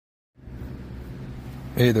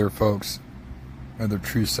Hey there, folks. Another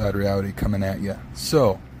True Side Reality coming at you.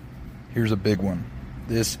 So, here's a big one.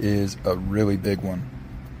 This is a really big one.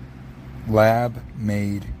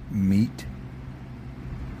 Lab-made meat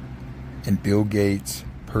and Bill Gates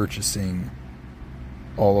purchasing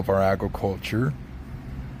all of our agriculture.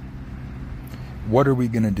 What are we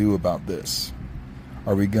going to do about this?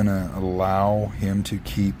 Are we going to allow him to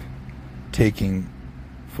keep taking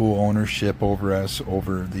full ownership over us,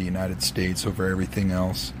 over the United States, over everything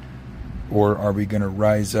else? Or are we going to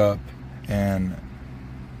rise up and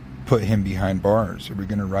put him behind bars? Are we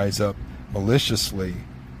going to rise up maliciously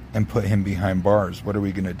and put him behind bars? What are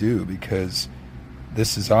we going to do? Because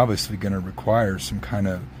this is obviously going to require some kind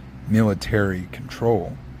of military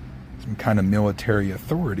control, some kind of military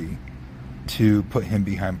authority to put him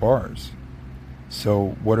behind bars.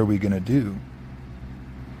 So what are we going to do?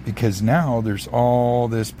 Because now there's all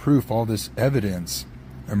this proof, all this evidence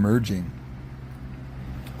emerging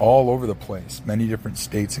all over the place, many different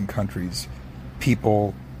states and countries,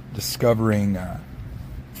 people discovering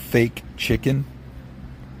fake chicken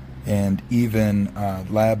and even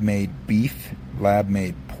lab-made beef,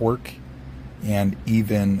 lab-made pork, and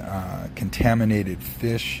even contaminated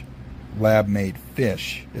fish, lab-made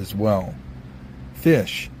fish as well.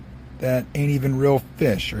 Fish that ain't even real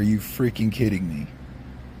fish. Are you freaking kidding me?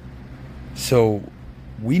 So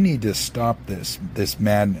we need to stop this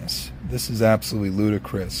madness. This is absolutely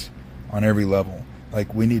ludicrous on every level.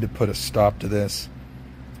 Like, we need to put a stop to this.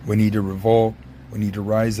 We need to revolt. We need to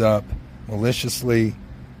rise up maliciously.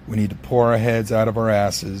 We need to pull our heads out of our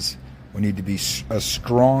asses. We need to be a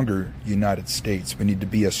stronger United States. We need to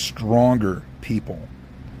be a stronger people.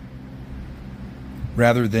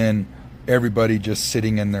 Rather than everybody just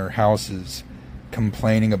sitting in their houses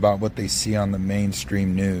complaining about what they see on the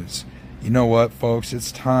mainstream news. You know what, folks?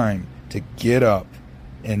 It's time to get up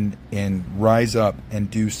and rise up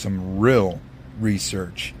and do some real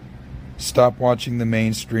research. Stop watching the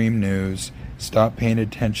mainstream news. Stop paying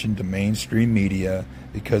attention to mainstream media,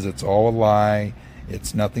 because it's all a lie.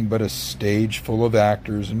 It's nothing but a stage full of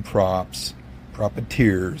actors and profiteers.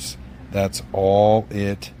 That's all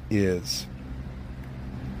it is.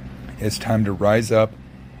 It's time to rise up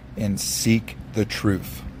and seek the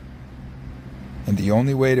truth. And the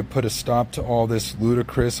only way to put a stop to all this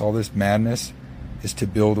ludicrous, all this madness, is to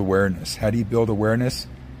build awareness. How do you build awareness?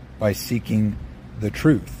 By seeking the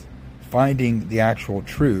truth, finding the actual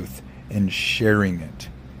truth and sharing it.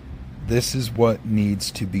 This is what needs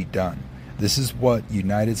to be done. This is what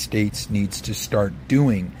United States needs to start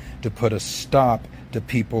doing to put a stop to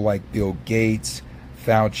people like Bill Gates,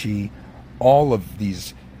 Fauci, all of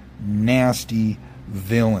these nasty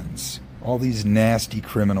villains, all these nasty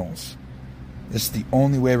criminals. This is the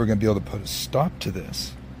only way we're going to be able to put a stop to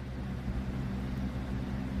this.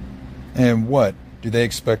 And what? Do they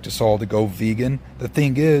expect us all to go vegan? The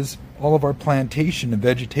thing is, all of our plantation and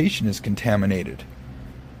vegetation is contaminated.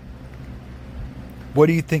 What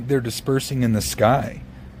do you think they're dispersing in the sky?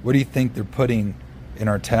 What do you think they're putting in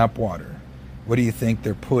our tap water? What do you think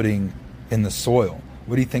they're putting in the soil?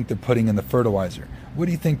 What do you think they're putting in the fertilizer? What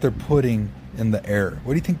do you think they're putting in the air?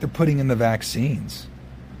 What do you think they're putting in the vaccines?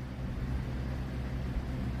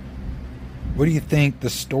 What do you think the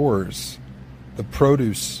stores, the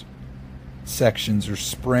produce sections are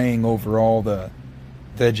spraying over all the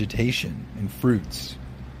vegetation and fruits?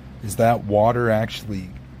 Is that water actually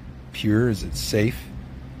pure? Is it safe?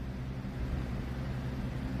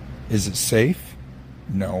 Is it safe?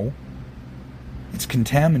 No. It's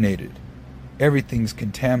contaminated. Everything's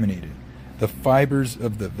contaminated. The fibers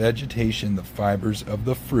of the vegetation, the fibers of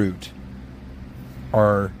the fruit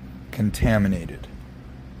are contaminated.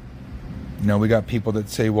 You know, we got people that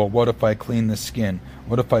say, well, what if I clean the skin?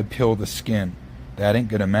 What if I peel the skin? That ain't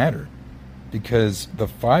going to matter, because the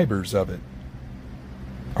fibers of it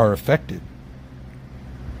are affected.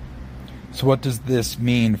 So what does this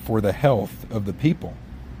mean for the health of the people?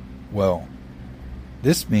 Well,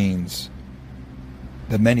 this means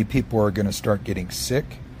that many people are going to start getting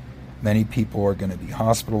sick, many people are going to be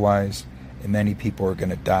hospitalized, and many people are going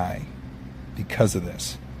to die because of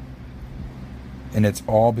this. And it's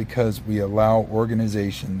all because we allow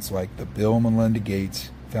organizations like the Bill and Melinda Gates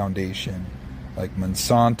Foundation, like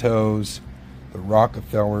Monsanto's, the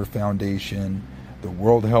Rockefeller Foundation, the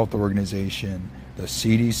World Health Organization, the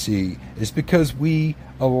CDC. It's because we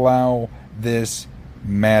allow this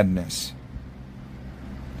madness.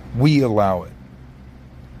 We allow it.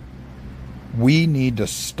 We need to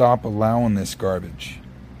stop allowing this garbage.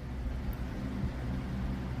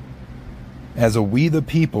 As a we the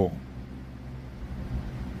people,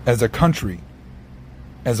 as a country,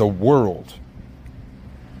 as a world,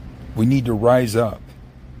 we need to rise up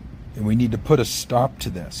And we need to put a stop to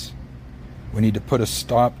this. We need to put a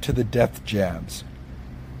stop to the death jabs,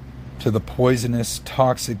 to the poisonous,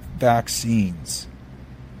 toxic vaccines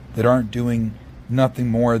that aren't doing nothing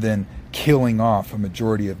more than killing off a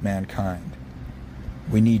majority of mankind.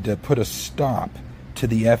 We need to put a stop to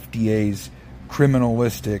the FDA's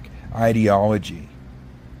criminalistic ideology.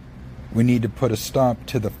 We need to put a stop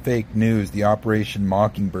to the fake news, the Operation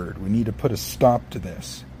Mockingbird. We need to put a stop to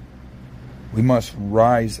this. We must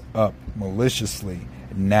rise up maliciously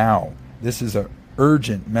now. This is an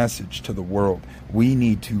urgent message to the world. We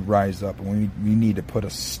need to rise up, and we need to put a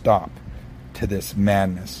stop to this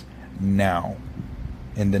madness now.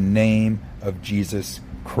 In the name of Jesus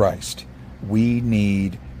Christ, we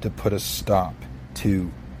need to put a stop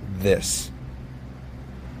to this.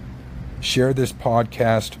 Share this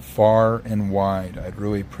podcast far and wide. I'd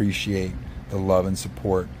really appreciate the love and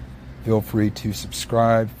support. Feel free to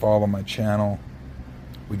subscribe, follow my channel.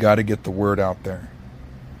 We got to get the word out there.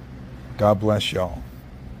 God bless y'all.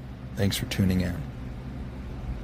 Thanks for tuning in.